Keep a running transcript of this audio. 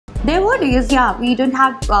There were days, yeah, we didn't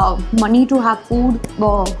have money to have food.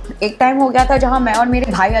 एक time हो गया था जहाँ मैं और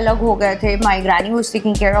मेरे भाई अलग हो गए थे. My granny was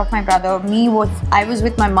taking care of my brother. I was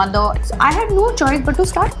with my mother. So I had no choice but to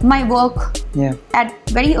start my work. Yeah. At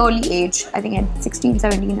very early age. I think at 16,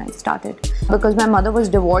 17 I started because my mother was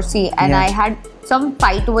divorcee and I had some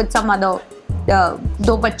fight with some other.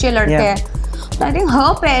 दो बच्चे लड़ते हैं. So I think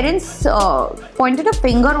her parents pointed a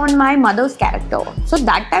finger on my mother's character. So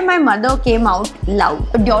that time my mother came out loud.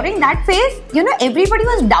 During that phase, you know, everybody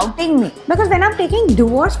was doubting me because when I'm taking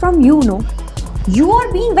divorce from you, you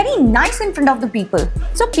are being very nice in front of the people.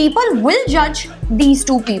 So people will judge these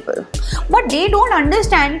two people. But they don't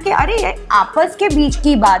understand कि अरे ये आपस के बीच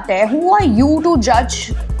की बात है. Who are you to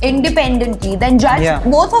judge independently? Then judge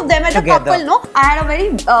both of them as a couple. No, I had a very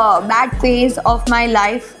bad phase of my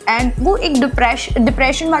life and वो एक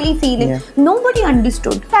depression वाली feeling. Nobody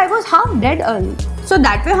understood. I was half dead early. So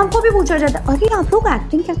that way हमको भी पूछा जाता अरे आप लोग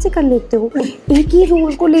acting कैसे कर लेते हो एक ही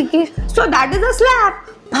रोल को लेके. So that is a slap.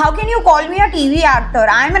 How can you call me a TV actor?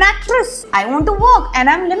 I am an actress. I want to work and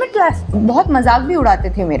I am limitless. बहुत मजाक भी उड़ाते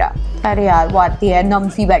थे मेरा. अरे यार वो आती है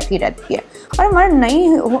नमसी बैठी रहती है और मैं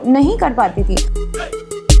नहीं कर पाती थी.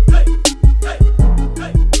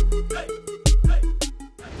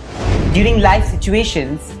 During life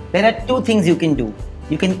situations, there are two things you can do.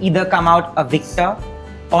 You can either come out a victor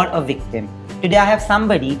or a victim. Today I have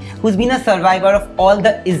somebody who's been a survivor of all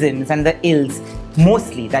the isms and the ills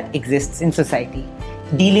mostly that exists in society.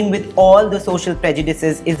 Dealing with all the social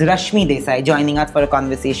prejudices is Rashami Desai, joining us for a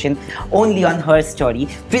conversation only on her story,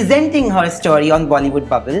 presenting her story on Bollywood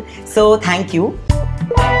Bubble. So thank you.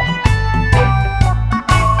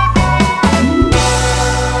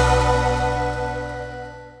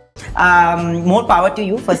 More power to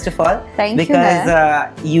you, first of all. Thank you. Because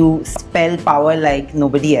you spell power like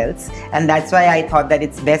nobody else, and that's why I thought that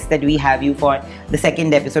it's best that we have you for the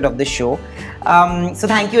second episode of the show. So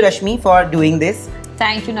thank you, Rashmi, for doing this.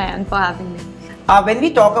 Thank you, Nayan, for having me. When we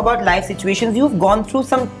talk about life situations, you've gone through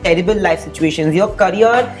some terrible life situations. Your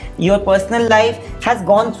career, your personal life has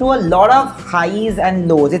gone through a lot of highs and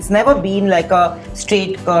lows. It's never been like a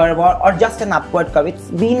straight curve or just an upward curve. It's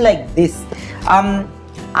been like this.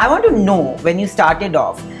 I want to know, when you started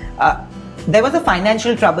off, there was a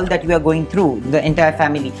financial trouble that you were going through, the entire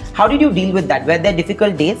family. How did you deal with that? Were there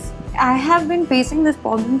difficult days? I have been facing this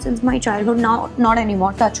problem since my childhood. Now, not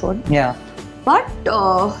anymore, touch wood. Yeah. But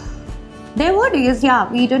there were days, yeah,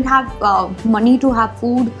 we didn't have money to have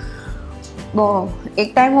food.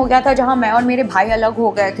 एक time हो गया था जहाँ मैं और मेरे भाई अलग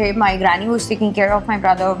हो गए थे. My granny was taking care of my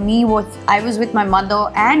brother. I was with my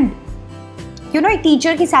mother and you know, a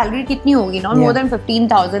teacher की salary कितनी होगी? Not more than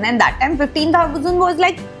 15,000, and that time 15,000 was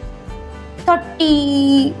like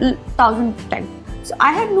 30,000 time. So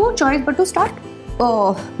I had no choice but to start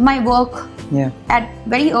my work at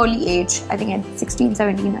very early age. I think at 16,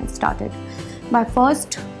 17 I started. My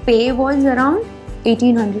first pay was around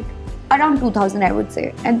 1,800, around 2,000 I would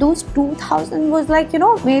say, and those 2,000 was like, you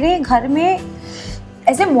know, मेरे घर में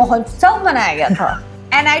ऐसे महोत्सव मनाया गया था.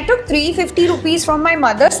 And I took 350 rupees from my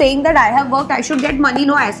mother saying that I have worked, I should get money.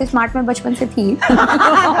 No, ऐसे smart मैं बचपन से थी.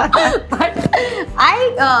 But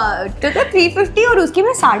I took a 350 और उसकी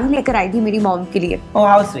मैं साड़ी लेकर आई थी मेरी mom के लिए. Oh,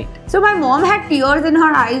 how sweet. So my mom had tears in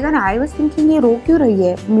her eyes and I was thinking ये रो क्यों रही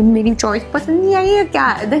है? मेरी choice पसंद नहीं आई है क्या?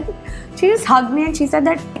 Then she just hugged me and she said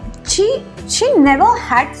that she never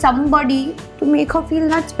had somebody to make her feel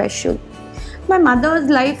that special. My mother's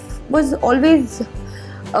life was always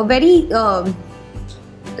a very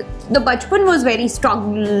the बचपन was very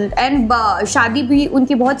struggle and शादी भी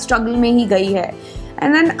उनकी बहुत struggle में ही गई है.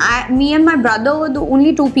 And then me and my brother were the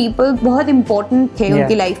only two people बहुत important थे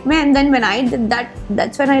उनकी life में. And then when I did that,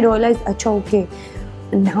 that's when I realized, अच्छा okay,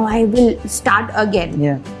 now I will start again.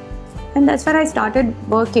 Yeah. And that's when I started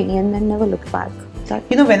working and then never looked back.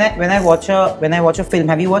 You know, when I watch a film,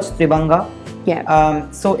 have you watched Tribanga? Yeah.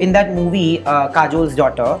 So in that movie, Kajol's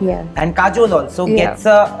daughter, and Kajol also gets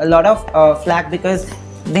a lot of flack because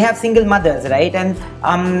they have single mothers, right? And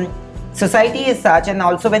society is such, and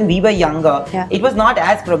also when we were younger, it was not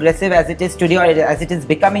as progressive as it is today or as it is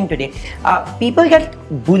becoming today. People get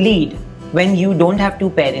bullied when you don't have two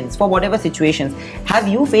parents for whatever situations. Have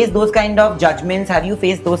you faced those kind of judgments? Have you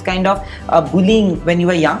faced those kind of bullying when you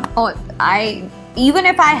were young? Oh, even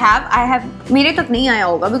if I have मेरे तक नहीं आया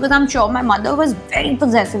होगा because I'm sure my mother was very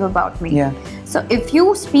possessive about me. Yeah. So if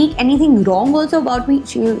you speak anything wrong also about me,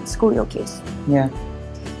 she will score your case. Yeah.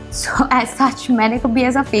 So as such, मैंने कभी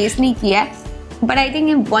ऐसा face नहीं किया. But I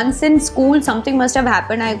think once in school something must have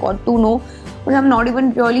happened. I got to know, but I'm not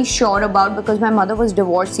even really sure about because my mother was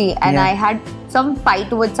divorcee and I had some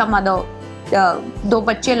fight with some other. दो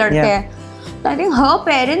बच्चे लड़ते हैं. I think her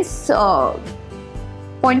parents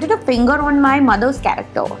pointed a finger on my mother's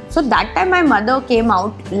character. So that time my mother came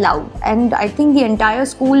out loud, and I think the entire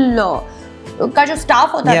school का जो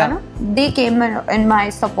staff होता था ना, they came in my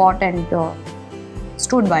support and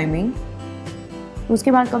stood by me.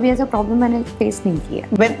 उसके बाद कभी ऐसा problem मैंने face नहीं किया.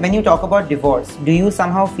 When you talk about divorce, do you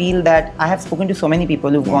somehow feel that I have spoken to so many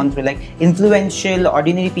people who've gone through, like influential,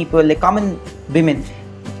 ordinary people, like common women.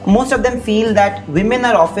 Most of them feel that women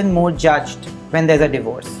are often more judged when there's a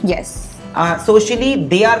divorce. Yes. Socially,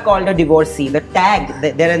 they are called a divorcee. The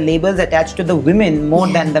tag, there are labels attached to the women more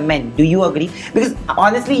than the men. Do you agree? Because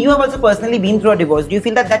honestly, you have also personally been through a divorce. Do you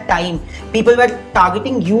feel that that time people were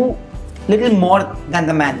targeting you little more than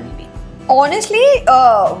the man maybe? Honestly,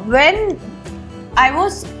 when I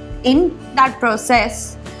was in that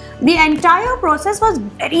process, the entire process was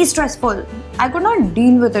very stressful. I could not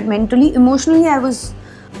deal with it mentally, emotionally. I was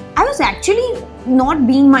actually not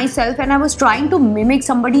being myself, and I was trying to mimic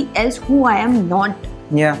somebody else who I am not.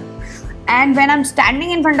 Yeah. And when I'm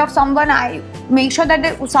standing in front of someone, I make sure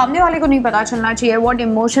that सामने वाले को नहीं पता चलना चाहिए what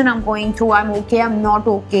emotion I'm going through. I'm okay, I'm not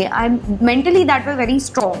okay. I'm mentally that way very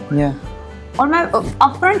strong. Yeah. और मैं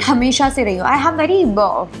upfront हमेशा से रही हूँ. I have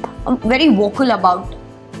very vocal about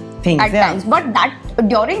things at times. But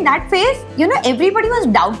during that phase, you know, everybody was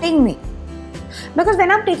doubting me. Because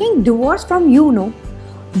when I'm taking divorce from you,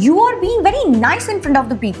 you are being very nice in front of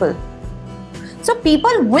the people. So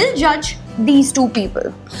people will judge these two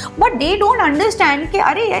people. But they don't understand कि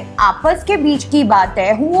अरे आपस के बीच की बात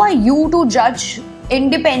है. Who are you to judge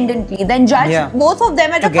independently? Then judge both of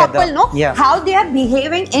them as together. A couple, how they are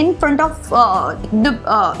behaving in front of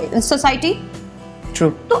the society.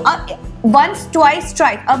 True. So once, twice,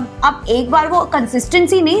 twice. अब एक बार वो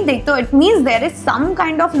consistency नहीं देखते, it means there is some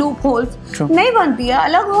kind of loopholes. True. नहीं बनती है,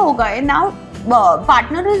 अलग हो गए. Now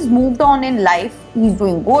partner has moved on in life. He's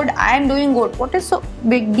doing good. I am doing good. What is so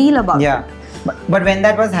big deal about it? But when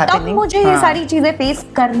that was happening, तब मुझे ये सारी चीजें face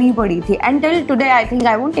करनी पड़ी थी. Until today, I think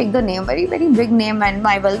I won't take the name. Very very big name and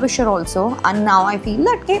my well-wisher also. And now I feel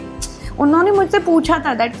that कि उन्होंने मुझसे पूछा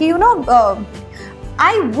था that कि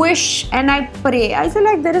I wish and I pray. I say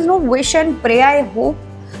like there is no wish and pray. I hope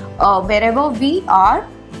wherever we are,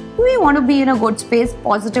 we want to be in a good space,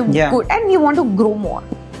 positive, good, and we want to grow more.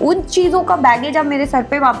 उन चीज़ों का baggage अब मेरे sir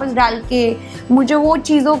पे वापस डाल के मुझे वो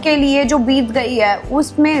चीज़ों के लिए जो बीत गई है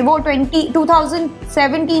उसमें वो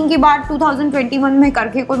 2017 की बात 2021 में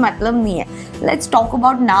करके कोई मतलब नहीं है. Let's talk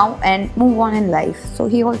about now and move on in life. So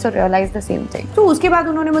he also realized the same thing. तो उसके बाद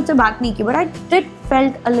उन्होंने मुझसे बात नहीं की, but I did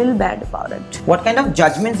felt a little bad about it. What kind of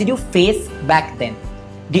judgments did you face back then?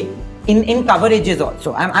 In coverages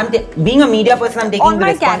also. I'm being a media person, I'm taking the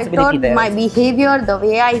responsibility character, there. My behavior, the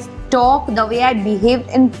way I talk, the way I behaved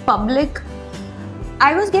in public,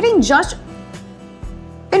 I was getting judged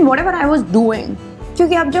in whatever I was doing.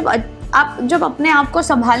 क्योंकि आप जब अपने आप को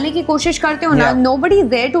संभालने की कोशिश करते हो ना, nobody is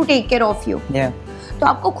there to take care of you. तो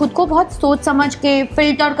आपको खुद को बहुत सोच समझ के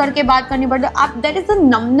फिल्टर करके बात करनी पड़ती है. आप there is a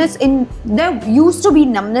numbness in there used to be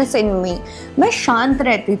numbness in me. मैं शांत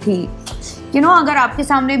रहती थी. अगर आपके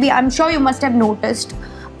सामने भी, I'm sure you must have noticed,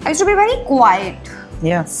 I used to be very quiet,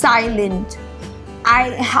 silent. I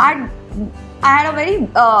had a very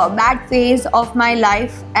bad phase of my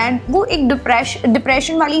life, and वो एक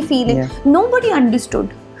depression वाली feeling. Nobody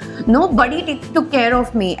understood. Nobody took care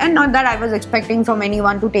of me, and not that I was expecting from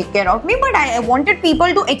anyone to take care of me, but I wanted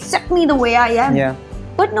people to accept me the way I am.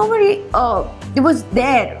 But nobody was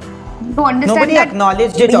there to understand. Nobody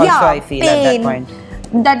acknowledged it also, I feel, at that point.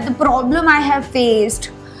 That the problem I have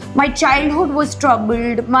faced, my childhood was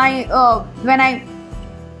troubled. When I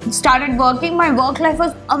started working, my work life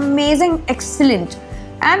was amazing, excellent.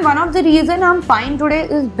 And one of the reasons I'm fine today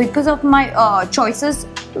is because of my choices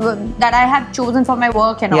that I have chosen for my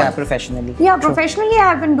work and all. Professionally. Professionally I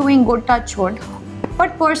have been doing good, touch wood.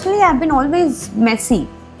 But personally I have been always messy.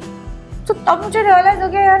 So तब मुझे realize हो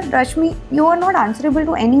गया यार, Rashmi, you are not answerable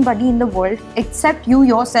to anybody in the world except you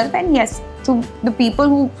yourself, and yes, to the people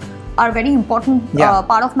who are very important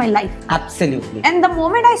part of my life. Absolutely. And the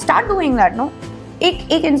moment I start doing that,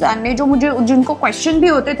 एक इंसान ने जिनको question भी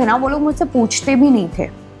होते थे ना, वो लोग मुझसे पूछते भी नहीं थे.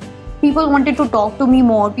 People wanted to talk to me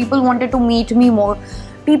more. People wanted to meet me more.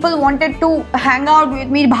 People wanted to hang out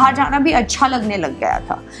with me. बाहर जाना भी अच्छा लगने लग गया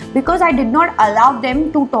था. Because I did not allow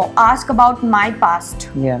them to ask about my past.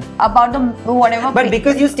 About the whatever. But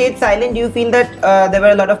because you stayed silent, do you feel that there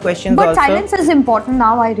were a lot of questions also? But silence is important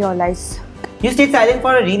now, I realize. You stayed silent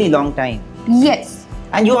for a really long time. Yes.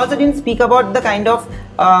 And you also didn't speak about the kind of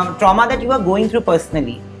trauma that you were going through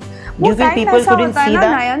personally. Do you feel people couldn't see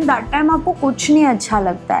that? Nayan, that time आपको कुछ नहीं अच्छा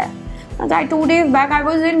लगता है. Like 2 days back, I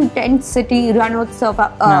was in tent city, Ranotsav,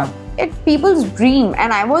 people's dream,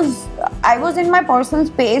 and I was in my personal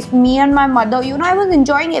space, me and my mother, you know, I was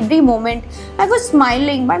enjoying every moment. I was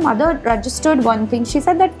smiling. My mother registered one thing. She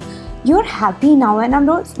said that you're happy now, and I'm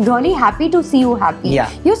really happy to see you happy. Yeah.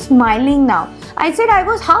 You're smiling now. I said I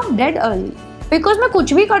was half dead early. Because मैं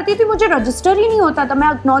कुछ भी करती थी मुझे register ही नहीं होता था,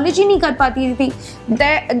 मैं एक्नॉलेज ही नहीं कर पाती थी.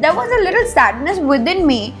 There was a little sadness within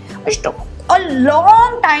me which took a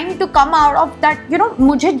long time to come out of that. You know,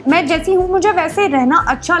 मैं जैसी हूँ मुझे वैसे रहना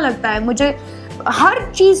अच्छा लगता है. मुझे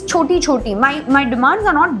हर चीज़ छोटी छोटी, my demands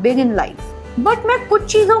are not big in life, but मैं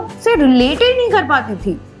कुछ चीज़ों से रिलेटेड नहीं कर पाती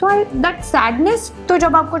थी. तो that sadness, तो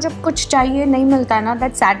जब आपको जब कुछ चाहिए नहीं मिलता है ना,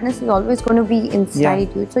 that sadness is always going to be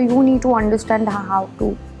inside you. So you need to understand how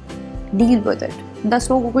to deal with it. 10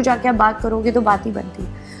 लोगों को जाके आप बात करोगे तो बात ही बनती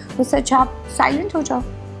है. तो सच आप साइलेंट हो जाओ.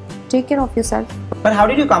 Take care of yourself. But how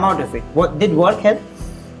did you come out of it? What did work help?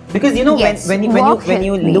 Because you know, yes, when you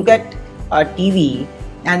look at TV,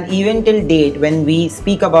 and even till date when we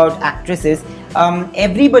speak about actresses,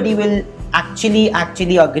 everybody will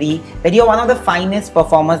actually agree that you're one of the finest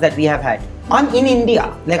performers that we have had in India.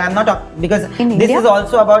 Like, I'm not because this is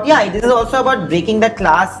also about breaking that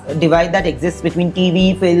class divide that exists between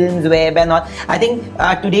TV, films, web and all. I think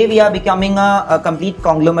today we are becoming a complete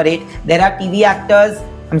conglomerate. There are TV actors,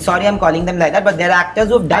 I'm sorry I'm calling them like that, but there are actors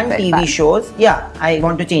who have done TV shows. Yeah, I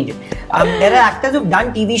want to change it. There are actors who have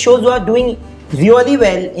done TV shows who are doing really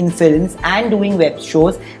well in films and doing web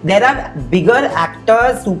shows. There are bigger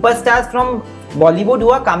actors, superstars from Bollywood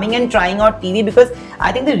who are coming and trying out TV, because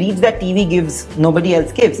I think the reach that TV gives, nobody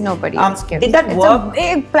else gives. Nobody else gives. Did that work? It's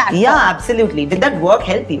a big platform. Yeah, absolutely. Did that work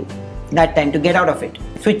help you that time to get out of it?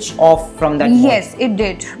 Switch off from that? Yes, it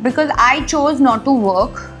did. Because I chose not to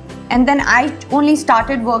work. And then I only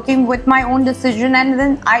started working with my own decision, and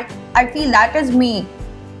then I feel that is me.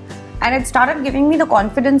 And it started giving me the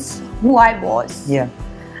confidence who I was. Yeah.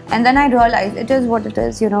 And then I realized it is what it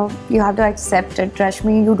is, you know, you have to accept it.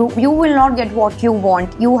 Rashmi, you will not get what you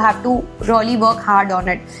want. You have to really work hard on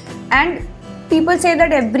it. And people say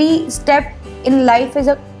that every step in life is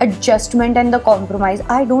an adjustment and the compromise.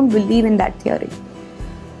 I don't believe in that theory.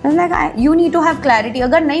 I'm like, you need to have clarity.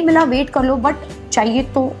 अगर नहीं मिला wait कर लो, but चाहिए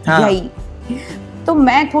तो यही. तो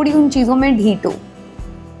मैं थोड़ी उन चीजों में ढीठ हूँ.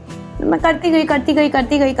 मैं करती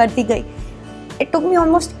गई. It took me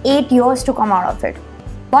almost 8 years to come out of it.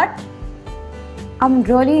 But I'm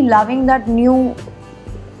really loving that new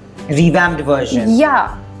revamped version.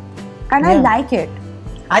 Yeah. And I like it.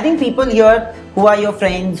 I think people here who are your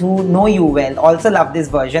friends, who know you well, also love this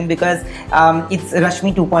version, because it's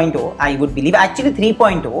Rashmi 2.0, I would believe. Actually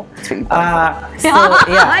 3.0. 3.0. So,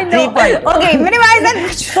 yeah, 3.0. Okay, minimize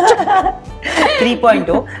that.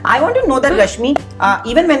 3.0. I want to know that, Rashmi,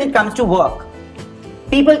 even when it comes to work,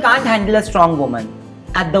 people can't handle a strong woman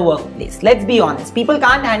at the workplace. Let's be honest. People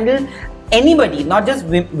can't handle anybody, not just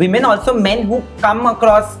women, also men who come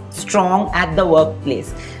across strong at the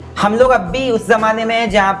workplace. हम लोग अब भी उस जमाने में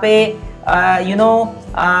जहाँ पे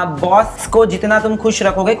boss को जितना तुम खुश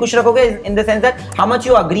रखोगे in the sense that how much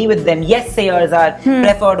you agree with them. Yes sayers are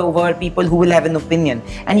preferred over people who will have an opinion,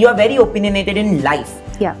 and you are very opinionated in life.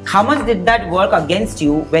 Yeah. How much did that work against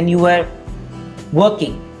you when you were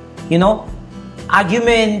working? You know,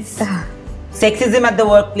 arguments, sexism at the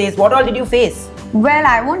workplace. What all did you face? Well,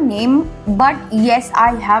 I won't name, but yes,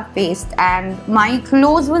 I have faced, and my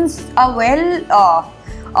close ones are well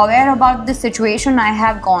aware about the situation I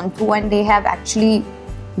have gone through, and they have actually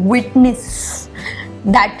witnessed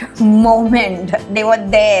that moment. They were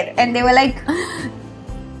there and they were like,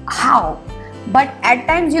 how? But at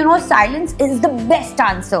times, you know, silence is the best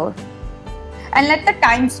answer, and let the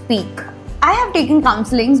time speak. I have taken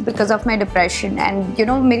counselings because of my depression, and you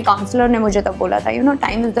know, my counselor ne mujhe tab bola tha, you know,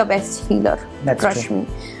 time is the best healer. That's Trust true. me.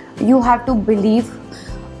 You have to believe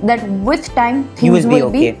that with time things will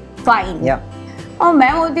be fine. Yeah. और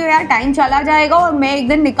मैं बोलती हूँ यार time चला जाएगा और मैं एक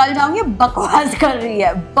दिन निकल जाऊंगी, बकवास कर रही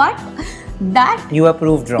है. But that you were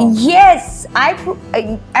proved wrong. Yes,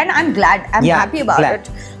 and I'm glad. I'm happy about it.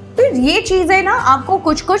 फिर ये चीजें ना आपको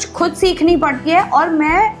कुछ खुद सीखनी पड़ती है, और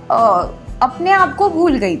मैं अपने आप को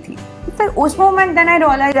भूल गई थी. फिर उस moment then I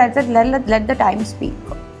realized that let the time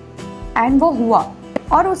speak. And वो हुआ.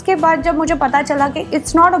 और उसके बाद जब मुझे पता चला कि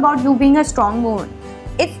it's not about you being a strong woman.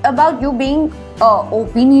 It's about you being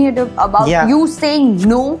opinionative, about you saying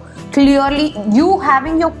no clearly, you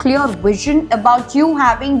having your clear vision, about you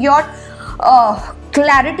having your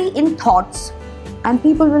clarity in thoughts, and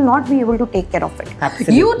people will not be able to take care of it.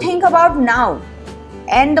 Absolutely. You think about now,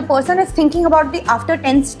 and the person is thinking about the after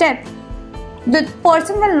 10 steps. The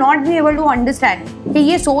person will not be able to understand कि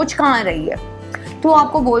ये सोच कहाँ रही है. तो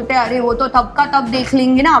आपको बोलते हैं अरे वो तो तब का तब देख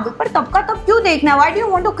लेंगे ना, अभी पर तब का तब क्यों देखना है? Why do you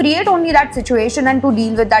want to create only that situation and to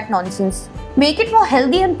deal with that nonsense? Make it more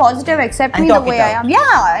healthy and positive. Accept me the way I am.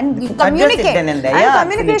 Yeah, and communicate. And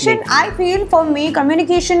communication, I feel for me,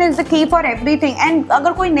 communication is the key for everything. And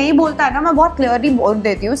अगर कोई नहीं बोलता है ना, मैं बहुत clearly बोल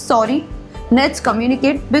देती हूँ, sorry, let's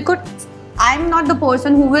communicate, because I'm not the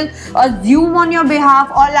person who will assume on your behalf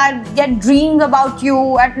or I'll get dreams about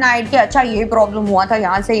you at night कि अच्छा ये problem हुआ था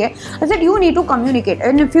यहाँ से ये. I said you need to communicate,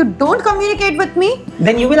 and if you don't communicate with me,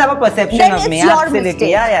 then you will have a perception then of me. It's your Absolutely. mistake.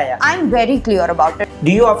 Yeah. I'm very clear about it.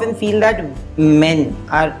 Do you often feel that men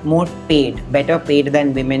are more paid, better paid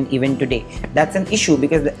than women even today? That's an issue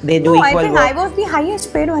because they do equal work. I think I was the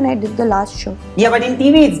highest paid when I did the last show. Yeah, but in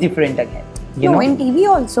TV it's different again. You know? In TV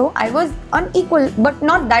also I was unequal, but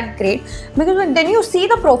not that great, because then you see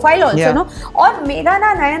the profile also, no? और मेरा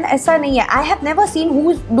ना नयन ऐसा नहीं है. I have never seen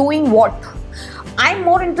who's doing what. I'm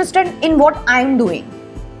more interested in what I'm doing.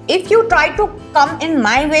 If you try to come in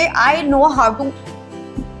my way, I know how to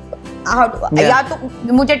या तो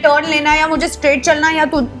मुझे turn लेना है, या मुझे स्ट्रेट चलना है, या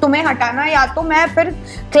तुम्हें हटाना है, या तो मैं फिर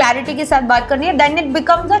क्लैरिटी के साथ बात करनी है. Then it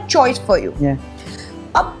becomes a choice for you.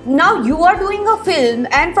 Now you are doing a film,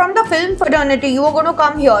 and from the film fraternity you are going to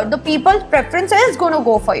come here. The people's preference is going to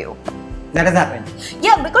go for you. That has happened.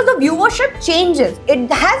 Yeah, because the viewership changes.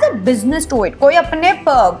 It has a business to it. कोई अपने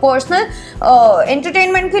personal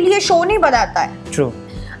entertainment के लिए show नहीं बनाता है. True.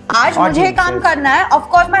 आज मुझे काम करना है. Of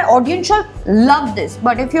course, my audience shall love this.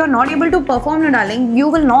 But if you are not able to perform, darling, you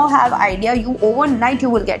will not have idea. You overnight you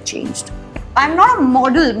will get changed. I'm not a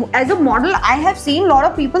model. As a model, I have seen a lot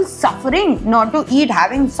of people suffering not to eat,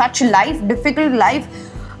 having such difficult life.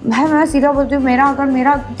 मैं सीधा बोलती हूँ, मेरा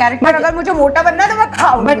character अगर मुझे मोटा बनना है तो मैं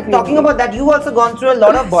खाऊंगी. But talking about that, you've also gone through a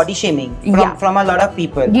lot of body shaming from a lot of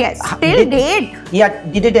people. Yes, till date. Yeah,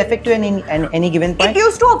 did it affect you in any given point? It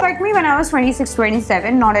used to affect me when I was 26,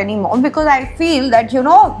 27, not anymore, because I feel that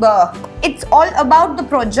it's all about the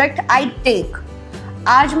project I take.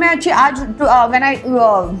 when I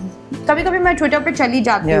कभी-कभी मैं Twitter पे चली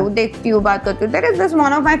जाती हूँ, देखती हूँ, बात करती हूँ. There is this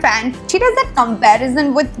one of my fans. She does that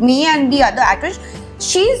comparison with me and the other actress.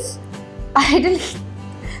 She's ideally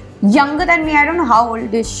younger than me. I don't know how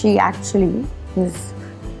old is she actually.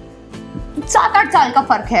 7-8 साल का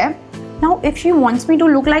फर्क है. Now, if she wants me to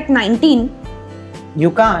look like 19, you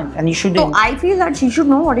can't, and you shouldn't. So I feel that she should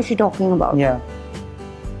know what is she talking about. Yeah.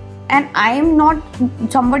 And I am not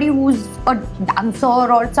somebody who's a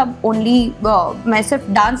dancer or सब only मैं सिर्फ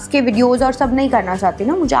dance के videos और सब नहीं करना चाहती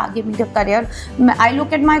ना. मुझे आगे मेरा career, I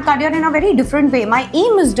look at my career in a very different way. My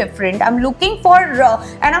aim is different. I'm looking for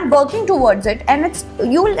and I'm working towards it, and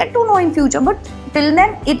you will get to know in future. But till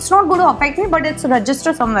then, it's not going to affect me, but it's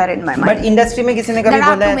registered somewhere in my mind. But industry में किसी ने कभी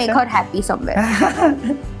बोला है? That I have to make her happy somewhere.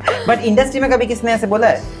 But industry में कभी किसने ऐसे बोला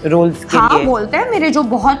है roles के लिए? हाँ, बोलते हैं. मेरे जो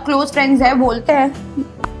बहुत close friends हैं बोलते हैं.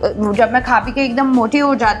 जब मैं खा पी के एकदम मोटी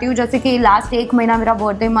हो जाती हूँ, जैसे कि लास्ट 1 महीना मेरा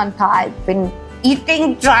बर्थडे मंथ था. I've been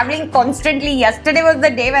eating, traveling constantly. Yesterday was the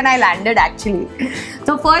day when I landed actually.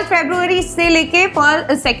 So 1st February से लेके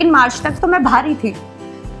 2nd March तक तो मैं भारी थी.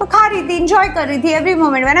 तो खा रही थी, enjoy कर रही थी every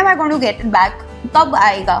moment. When am I going to get it back? कब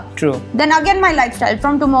आएगा? True. Then again my lifestyle.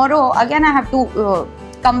 From tomorrow again I have to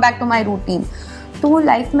come back to my routine. तो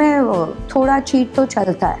लाइफ में थोड़ा चीट तो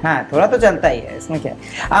चलता है. हाँ, थोड़ा तो चलता ही है, इसमें क्या है.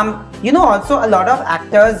 You know, also a lot of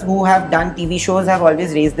actors who have done TV shows have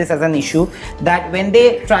always raised this as an issue, that when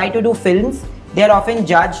they try to do films, they are often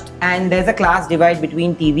judged, and there's a class divide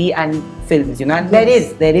between TV and films. You know, and there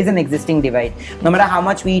is an existing divide. No matter how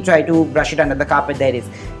much we try to brush it under the carpet, there is.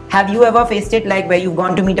 Have you ever faced it, like where you've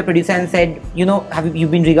gone to meet a producer and said, you know, have you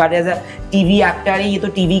been regarded as a TV actor? ये तो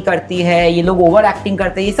TV करती है, ये लोग over acting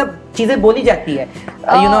करते हैं, ये सब चीजें बोली जाती है.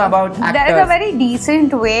 You know about actors. There is a very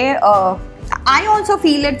decent way. I also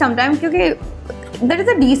feel it sometimes क्योंकि there is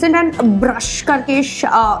a decent and brush करके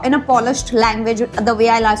in a polished language. The way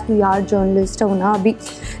I'll ask you, यार journalist हो ना अभी,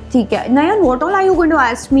 ठीक है. Nayan, what all are you going to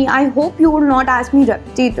ask me? I hope you will not ask me the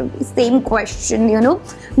same question. You know,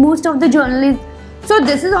 most of the journalists. So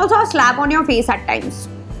this is also a slap on your face at times.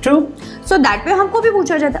 True. So that way हमको भी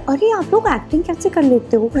पूछा जाता है, अरे आप लोग acting कैसे कर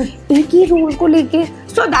लेते हो एक ही रोल को लेके.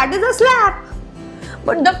 So that is a slap.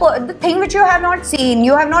 But the thing which you have not seen,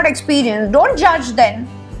 you have not experienced, don't judge then.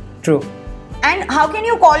 True. And how can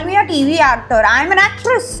you call me a TV actor? I am an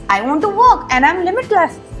actress. I want to work and I'm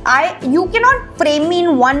limitless. You cannot frame me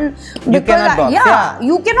in one because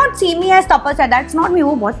you cannot see me as Tapasya. That's not me.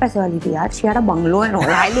 वो बहुत पैसे वाली थी यार. She had a bungalow and all.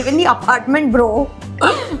 I live in the apartment, bro.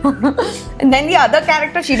 And then the other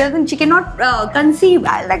character, she cannot conceive.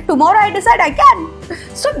 Like tomorrow I decide I can.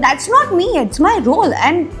 So that's not me. It's my role.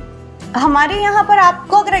 And हमारे यहाँ पर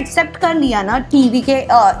आपको अगर accept कर लिया ना TV के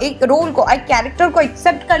एक रोल को, एक कैरेक्टर को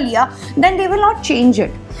एक्सेप्ट कर लिया, then they will not change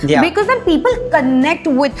it, because then people connect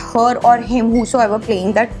with her और him whosoever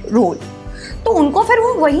playing that role, तो उनको फिर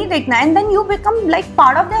वो वही देखना है, and then you become like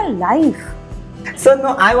part of their life. So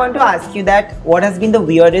no, I want to ask you that what has been the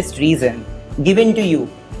weirdest reason given to you?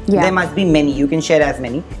 There must be many, you can share as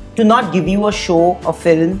many, to not give you a show, a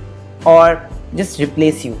film, or just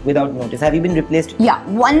replace you without notice. Have you been replaced? Yeah,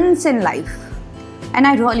 once in life, and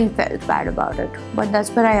I really felt bad about it, but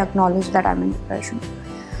that's where I acknowledged that I'm in depression.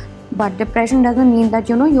 But depression doesn't mean that,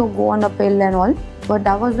 you know, you go on a pill and all, but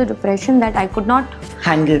that was the depression that I could not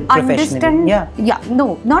handle professionally.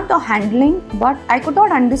 No, not the handling, but I could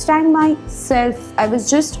not understand myself. I was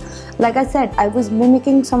just, like I said, I was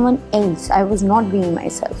mimicking someone else. I was not being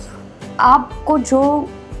myself. आपको जो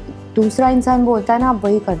दूसरा इंसान बोलता है ना, आप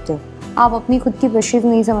वही करते हो. आप अपनी खुद की विशेस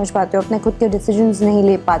नहीं समझ पाते हो, अपने खुद के डिसीजंस नहीं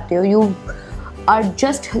ले पाते हो. You are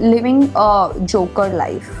just living a joker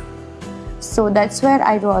life. So that's where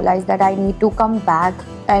I realized that I need to come back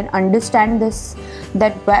and understand this,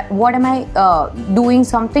 that what am I doing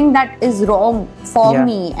something that is wrong for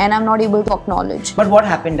me and I'm not able to acknowledge. But what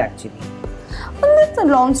happened actually? Well, it's a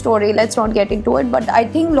long story, let's not get into it, but I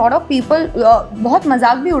think lot of people बहुत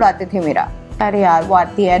मजाक भी उड़ाते थे मेरा. अरे यार वो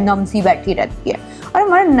आती है नमसी बैठी रहती है, और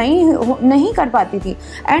मैं नहीं कर पाती थी.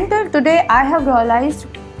 And till today I have realized.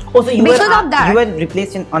 Oh, so you were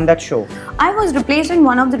replaced on that show? I was replaced in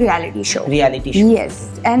one of the reality shows. Reality shows. Yes,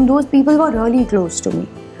 and those people were really close to me.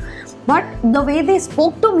 But the way they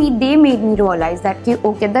spoke to me, they made me realize that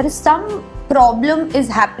okay, there is some problem is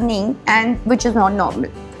happening and which is not normal.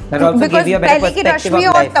 That also because gave you a better perspective of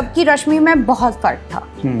life. और तब की रश्मि में बहुत फर्क था.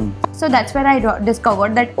 So that's where I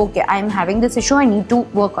discovered that okay, I'm having this issue. I need to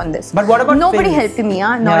work on this. But what about nobody films? helped me,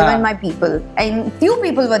 not even my people, and few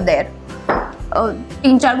people were there.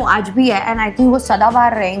 3-4 वो आज भी है, and I think वो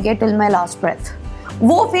सदाबहार रहेंगे till my last breath.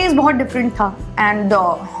 वो phase बहुत different था, and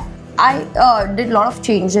I did lot of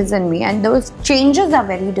changes in me, and those changes are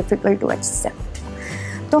very difficult to accept.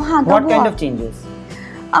 तो हाँ, what kind of changes?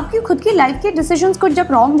 आपकी खुद की लाइफ के डिसीजंस कुछ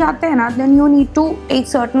जब रॉन्ग जाते हैं ना, then you need to take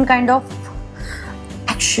certain kind of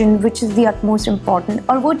action which is the utmost important,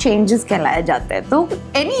 और वो changes कहलाया जाता है. तो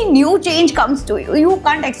any new change comes to you, you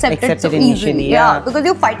can't accept it so easily, because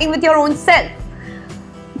you're fighting with your own self.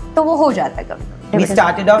 तो वो हो जाता है कभी. We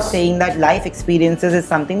started off saying that life experiences is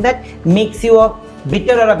something that makes you a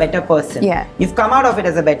bitter or a better person. You've come out of it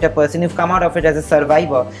as a better person. You've come out of it as a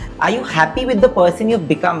survivor. Are you happy with the person you've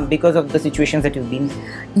become because of the situations that you've been through?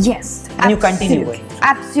 Yes. And you continue with it?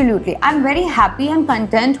 Absolutely. I'm very happy and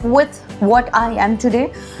content with what I am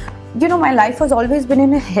today. You know, my life has always been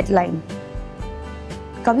in a headline.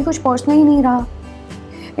 कभी कुछ personal ही नहीं रहा.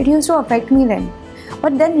 It used to affect me then.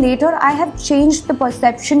 But then later I have changed the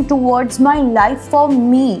perception towards my life for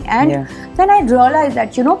me, and then I realized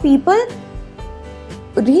that, you know, people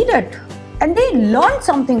read it and they learn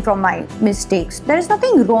something from my mistakes. There is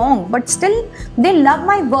nothing wrong, but still they love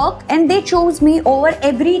my work and they chose me over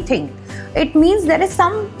everything. It means there is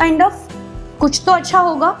some kind of कुछ तो अच्छा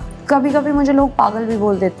होगा. कभी-कभी मुझे लोग पागल भी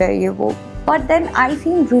बोल देते हैं ये वो, but then I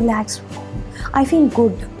feel relaxed, I feel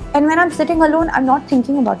good, and when I'm sitting alone I'm not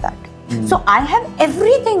thinking about that. So I have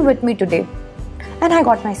everything with me today, and I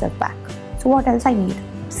got myself back. So what else I need?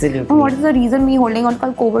 Absolutely. And what is the reason me holding on?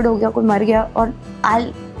 कल COVID हो गया, कोई मर गया, और I'll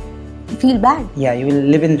feel bad. Yeah, you will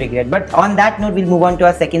live in regret. But on that note, we'll move on to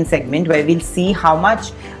our second segment where we'll see how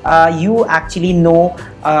much you actually know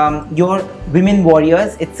your women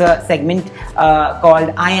warriors. It's a segment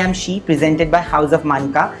called I Am She, presented by House of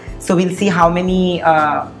Manka. So we'll see how many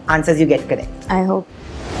answers you get correct. I hope.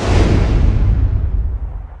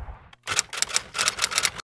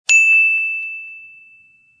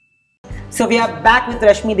 So we are back with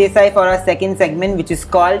Rashami Desai for our second segment, which is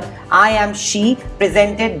called I Am She,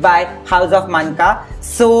 presented by House of Manka.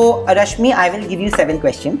 So Rashmi, I will give you 7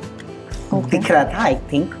 questions. दिख रहा था, I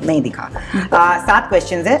think नहीं दिखा. 7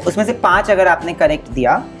 questions है, उसमें से 5 अगर आपने correct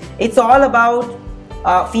दिया, it's all about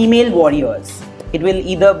female warriors. It will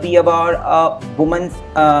either be about a woman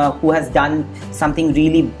who has done something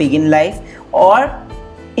really big in life, or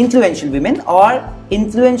influential women, or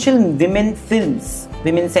influential women films,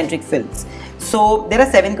 women-centric films. So there are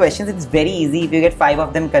 7 questions. It's very easy. If you get 5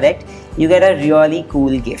 of them correct, you get a really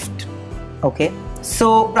cool gift. Okay.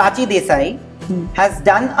 So Prachi Desai has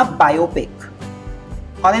done a biopic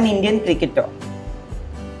on an Indian cricketer.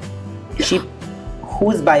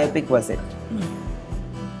 Whose biopic was it?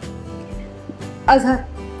 Azhar.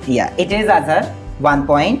 Yeah, it is Azhar. 1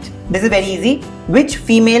 point. This is very easy. Which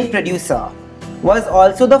female producer was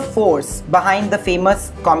also the force behind the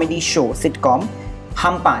famous comedy show sitcom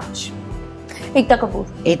Hum Panch? Ekta Kapoor.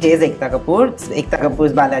 It is Ekta Kapoor. It's Ekta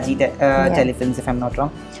Kapoor's Balaji telefilms, if I'm not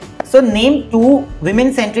wrong. So name 2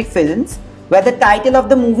 women-centric films where the title of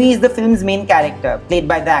the movie is the film's main character, played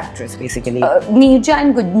by the actress, basically. Neerja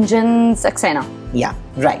and Gunjan Saxena. Yeah,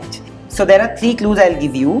 right. So there are 3 clues I'll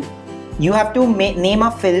give you. You have to name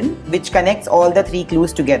a film which connects all the 3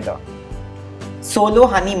 clues together. Solo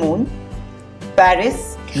Honeymoon,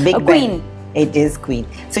 Paris, Big Ben. Queen. It is Queen.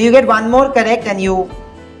 So you get 1 more correct and you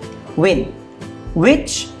win.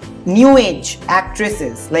 Which new age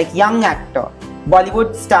actresses, like young actor,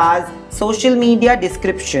 Bollywood stars, social media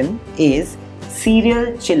description is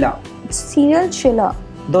serial chiller? Serial chiller.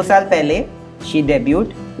 2 साल पहले she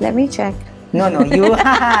debuted. Let me check. No, you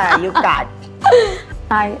you can't.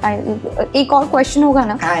 एक और question होगा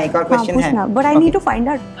ना? हाँ, एक और question है. But I need to find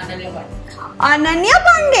out. Ananya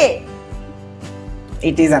Pandey.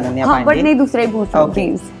 It is Ananya Pandey. but नहीं दूसरा ही पूछो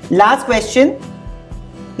please. Last question.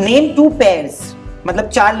 Name 2 pairs. मतलब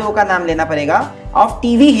 4 लोगों का नाम लेना पड़ेगा of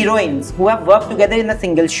TV heroines who have worked together in a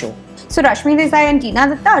single show. So Rashami Desai and Tina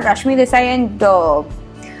Datta, Rashami Desai and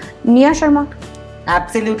Nia Sharma.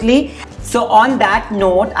 Absolutely. So on that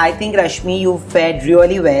note, I think Rashmi, you fared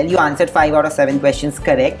really well. You answered 5 out of 7 questions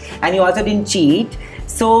correct, and you also didn't cheat.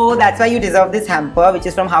 So that's why you deserve this hamper, which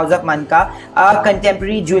is from House of Manka, a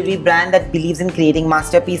contemporary jewelry brand that believes in creating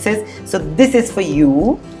masterpieces. So this is for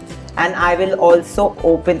you, and I will also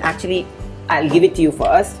open. Actually, I'll give it to you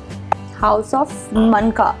first. House of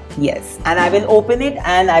Manka. Yes, and I will open it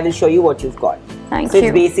and I will show you what you've got. Thank you. So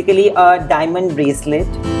it's basically a diamond bracelet.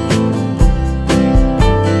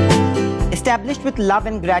 Established with love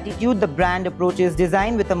and gratitude, the brand approaches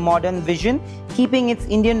design with a modern vision, keeping its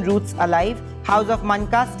Indian roots alive. House of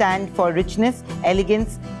Manka stand for richness,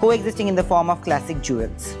 elegance, coexisting in the form of classic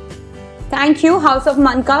jewels. Thank you, House of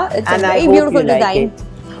Manka. It's a very beautiful design.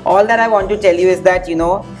 All that I want to tell you is that, you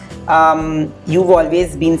know, you've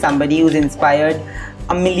always been somebody who's inspired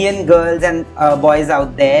a million girls and boys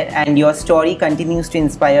out there, and your story continues to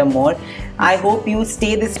inspire more. I hope you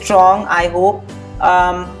stay this strong. I hope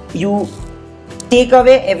you take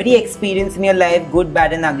away every experience in your life, good,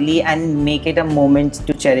 bad and ugly, and make it a moment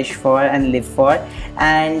to cherish for and live for.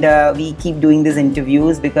 And we keep doing these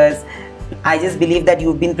interviews because I just believe that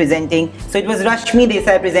you've been presenting. So it was Rashami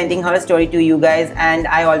Desai presenting her story to you guys, and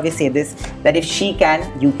I always say this, that if she can,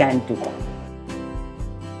 you can too.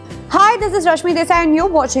 Hi, this is Rashami Desai and you're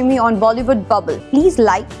watching me on Bollywood Bubble. Please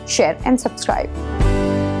like, share and subscribe.